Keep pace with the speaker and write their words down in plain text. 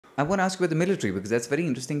I want to ask you about the military because that's a very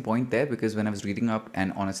interesting point there. Because when I was reading up,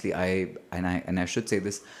 and honestly, I should say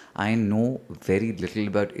this, I know very little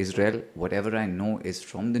about Israel. Whatever I know is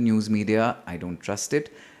from the news media. I don't trust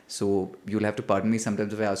it. So you'll have to pardon me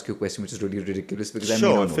sometimes if I ask you a question which is really ridiculous because I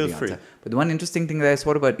may not know the answer. But the one interesting thing that I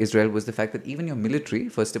saw about Israel was the fact that even your military,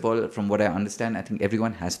 first of all, from what I understand, I think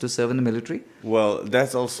everyone has to serve in the military. Well,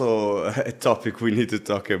 that's also a topic we need to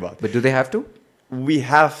talk about. But do they have to? We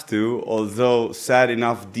have to, although sad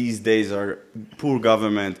enough these days our poor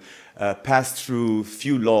government passed through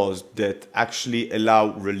few laws that actually allow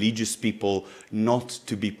religious people not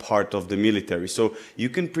to be part of the military. So you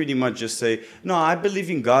can pretty much just say, no, I believe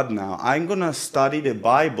in God now. I'm going to study the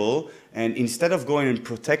Bible, and instead of going and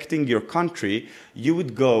protecting your country, you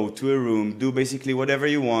would go to a room, do basically whatever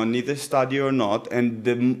you want, neither study or not, and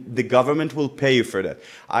the government will pay you for that.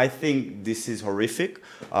 I think this is horrific,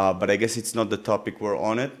 but I guess it's not the topic we're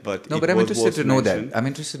on it. But no, but I'm interested to know that. I'm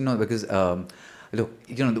interested to know because look,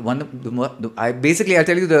 you know, I'll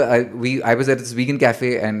tell you I was at this vegan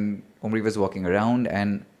cafe and Omri was walking around,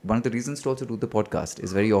 and one of the reasons to also do the podcast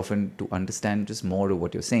is very often to understand just more of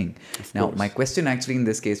what you're saying. Now, my question actually in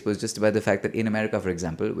this case was just about the fact that in America, for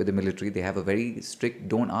example, with the military, they have a very strict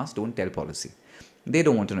don't ask, don't tell policy. They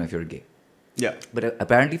don't want to know if you're gay. Yeah. But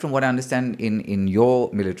apparently, from what I understand in your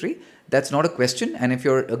military, that's not a question. And if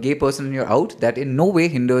you're a gay person and you're out, that in no way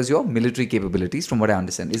hinders your military capabilities, from what I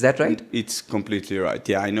understand. Is that right? It's completely right.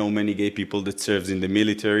 Yeah, I know many gay people that serves in the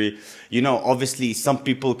military. You know, obviously, some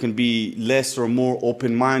people can be less or more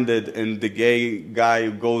open-minded, and the gay guy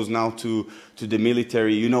who goes now to the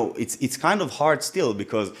military, you know, it's kind of hard still,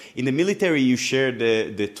 because in the military you share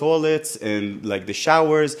the toilets and like the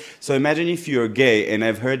showers. So imagine if you're gay, and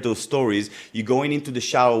I've heard those stories, you're going into the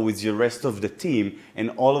shower with the rest of the team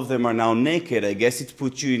and all of them are now naked. I guess it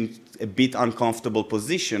puts you in a bit uncomfortable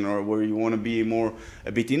position, or where you want to be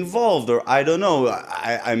a bit involved, or I don't know.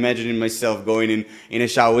 I imagine myself going in a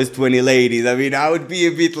shower with 20 ladies. I mean, I would be a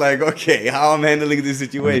bit like, okay, how I'm handling this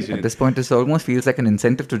situation. At this point, it almost feels like an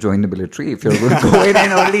incentive to join the military. If you're going to go in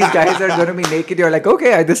and all these guys are going to be naked, you're like,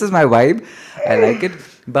 okay, this is my vibe. I like it.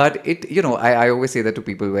 But it, you know, I always say that to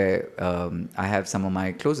people where I have some of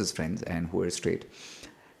my closest friends and who are straight.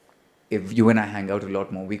 If you and I hang out a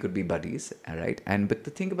lot more, we could be buddies, all right? But the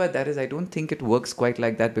thing about that is I don't think it works quite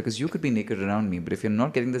like that, because you could be naked around me, but if you're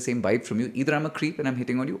not getting the same vibe from you, either I'm a creep and I'm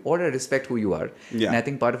hitting on you, or I respect who you are. Yeah. And I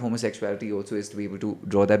think part of homosexuality also is to be able to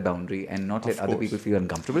draw that boundary and not let other people feel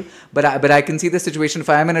uncomfortable. But I can see the situation, if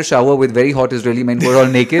I'm in a shower with very hot Israeli men who are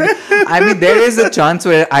all naked, I mean, there is a chance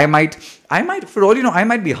where I might, for all you know, I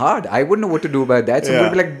might be hard. I wouldn't know what to do about that. So we'll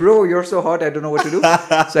be like, bro, you're so hot, I don't know what to do.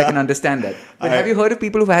 So I can understand that. But have you heard of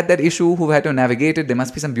people who've had that issue, who've had to navigate it? There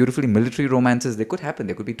must be some beautifully military romances. They could happen.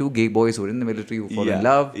 There could be two gay boys who are in the military who fall in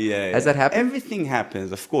love. Has that happened? Everything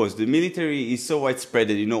happens, of course. The military is so widespread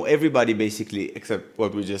that, you know, everybody basically, except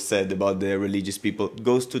what we just said about the religious people,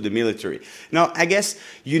 goes to the military. Now, I guess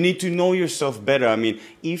you need to know yourself better. I mean,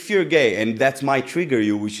 if you're gay, and that might trigger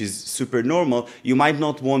you, which is super normal, you might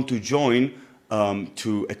not want to join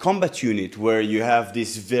to a combat unit where you have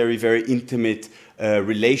this very, very intimate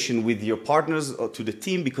relation with your partners or to the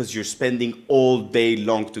team, because you're spending all day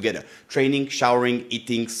long together. Training, showering,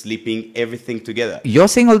 eating, sleeping, everything together. You're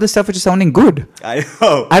saying all this stuff which is sounding good. I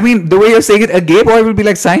know. I mean, the way you're saying it, a gay boy will be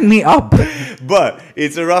like, sign me up. But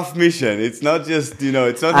it's a rough mission. It's not just, you know,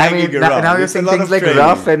 it's not hanging around. Now you're saying things like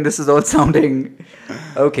rough, and this is all sounding...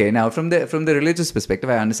 Okay, now from the religious perspective,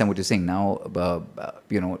 I understand what you're saying. Now,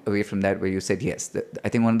 you know, away from that, where you said yes, I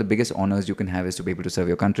think one of the biggest honors you can have is to be able to serve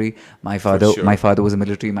your country. My father was a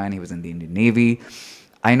military man. He was in the Indian Navy.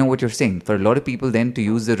 I know what you're saying. For a lot of people, then, to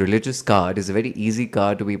use the religious card is a very easy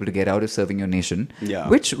card to be able to get out of serving your nation. Yeah.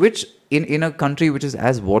 Which in a country which is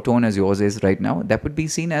as war-torn as yours is right now, that would be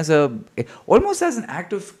seen as almost as an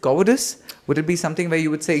act of cowardice. Would it be something where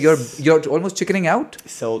you would say you're almost chickening out?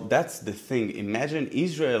 So that's the thing. Imagine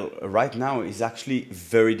Israel right now is actually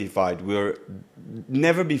very divided.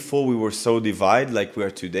 Never before we were so divided like we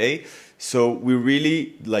are today. So we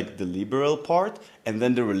really like the liberal part and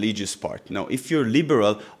then the religious part. Now, if you're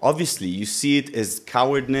liberal, obviously you see it as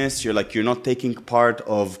cowardness. You're not taking part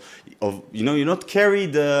of you know, you're not carry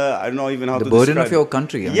I don't know even how to describe the burden of your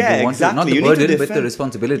country. Yeah, exactly. Not the burden, but the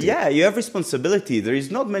responsibility. Yeah, you have responsibility. There is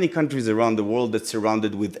not many countries around the world that's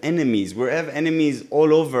surrounded with enemies. We have enemies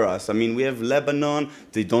all over us. I mean, we have Lebanon.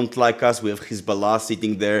 They don't like us. We have Hezbollah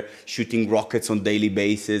sitting there shooting rockets on daily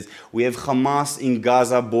basis. We have Hamas in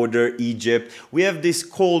Gaza border, Egypt. We have this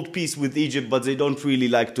cold peace with Egypt, but they don't really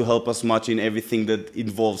like to help us much in everything that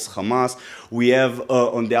involves Hamas. We have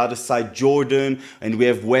on the other side Jordan, and we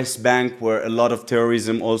have West Bank. bank where a lot of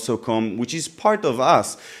terrorism also come, which is part of us.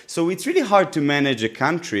 So it's really hard to manage a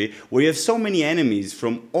country where you have so many enemies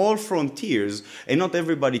from all frontiers and not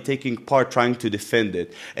everybody taking part trying to defend it.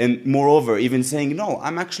 And moreover, even saying, no,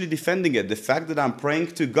 I'm actually defending it. The fact that I'm praying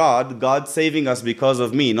to God, God saving us because of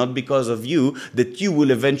me, not because of you, that you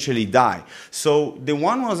will eventually die. So the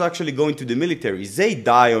one was actually going to the military. They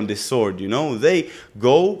die on the sword, you know. They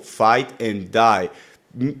go, fight, and die.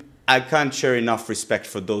 I can't share enough respect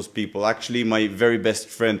for those people. Actually, my very best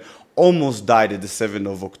friend almost died at the 7th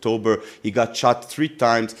of October. He got shot 3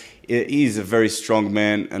 times. He's a very strong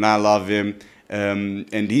man, and I love him.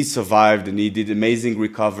 And he survived, and he did amazing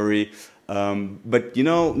recovery. But, you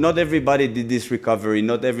know, not everybody did this recovery.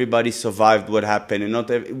 Not everybody survived what happened. And not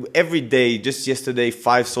every day, just yesterday,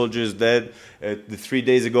 5 soldiers dead. The 3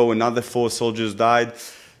 days ago, another 4 soldiers died.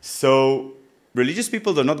 So religious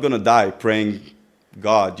people are not going to die praying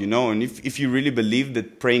God, you know. And if you really believe that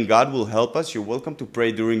praying God will help us, you're welcome to pray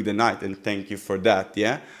during the night. And thank you for that,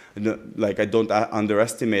 yeah? Like, I don't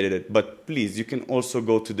underestimate it. But please, you can also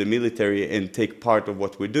go to the military and take part of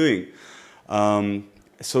what we're doing.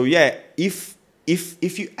 So yeah, if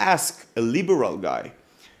you ask a liberal guy,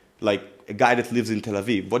 like a guy that lives in Tel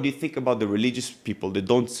Aviv, what do you think about the religious people that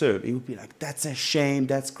don't serve? He would be like, that's a shame,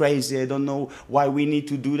 that's crazy, I don't know why we need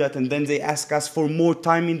to do that. And then they ask us for more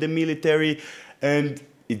time in the military, and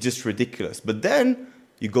it's just ridiculous. But then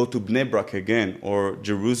you go to Bnei Brak again, or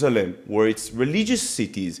Jerusalem, where it's religious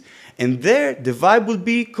cities, and there the vibe will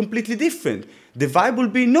be completely different. The vibe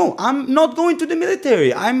will be, no, I'm not going to the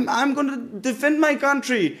military. I'm going to defend my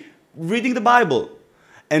country, reading the Bible.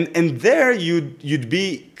 And there you'd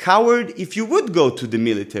be coward if you would go to the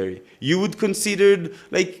military. You would consider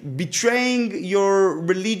like betraying your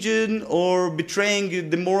religion or betraying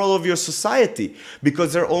the moral of your society,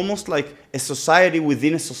 because they're almost like a society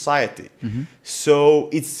within a society. Mm-hmm. So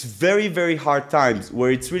it's very, very hard times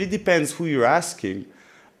where it really depends who you're asking,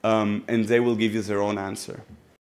 and they will give you their own answer.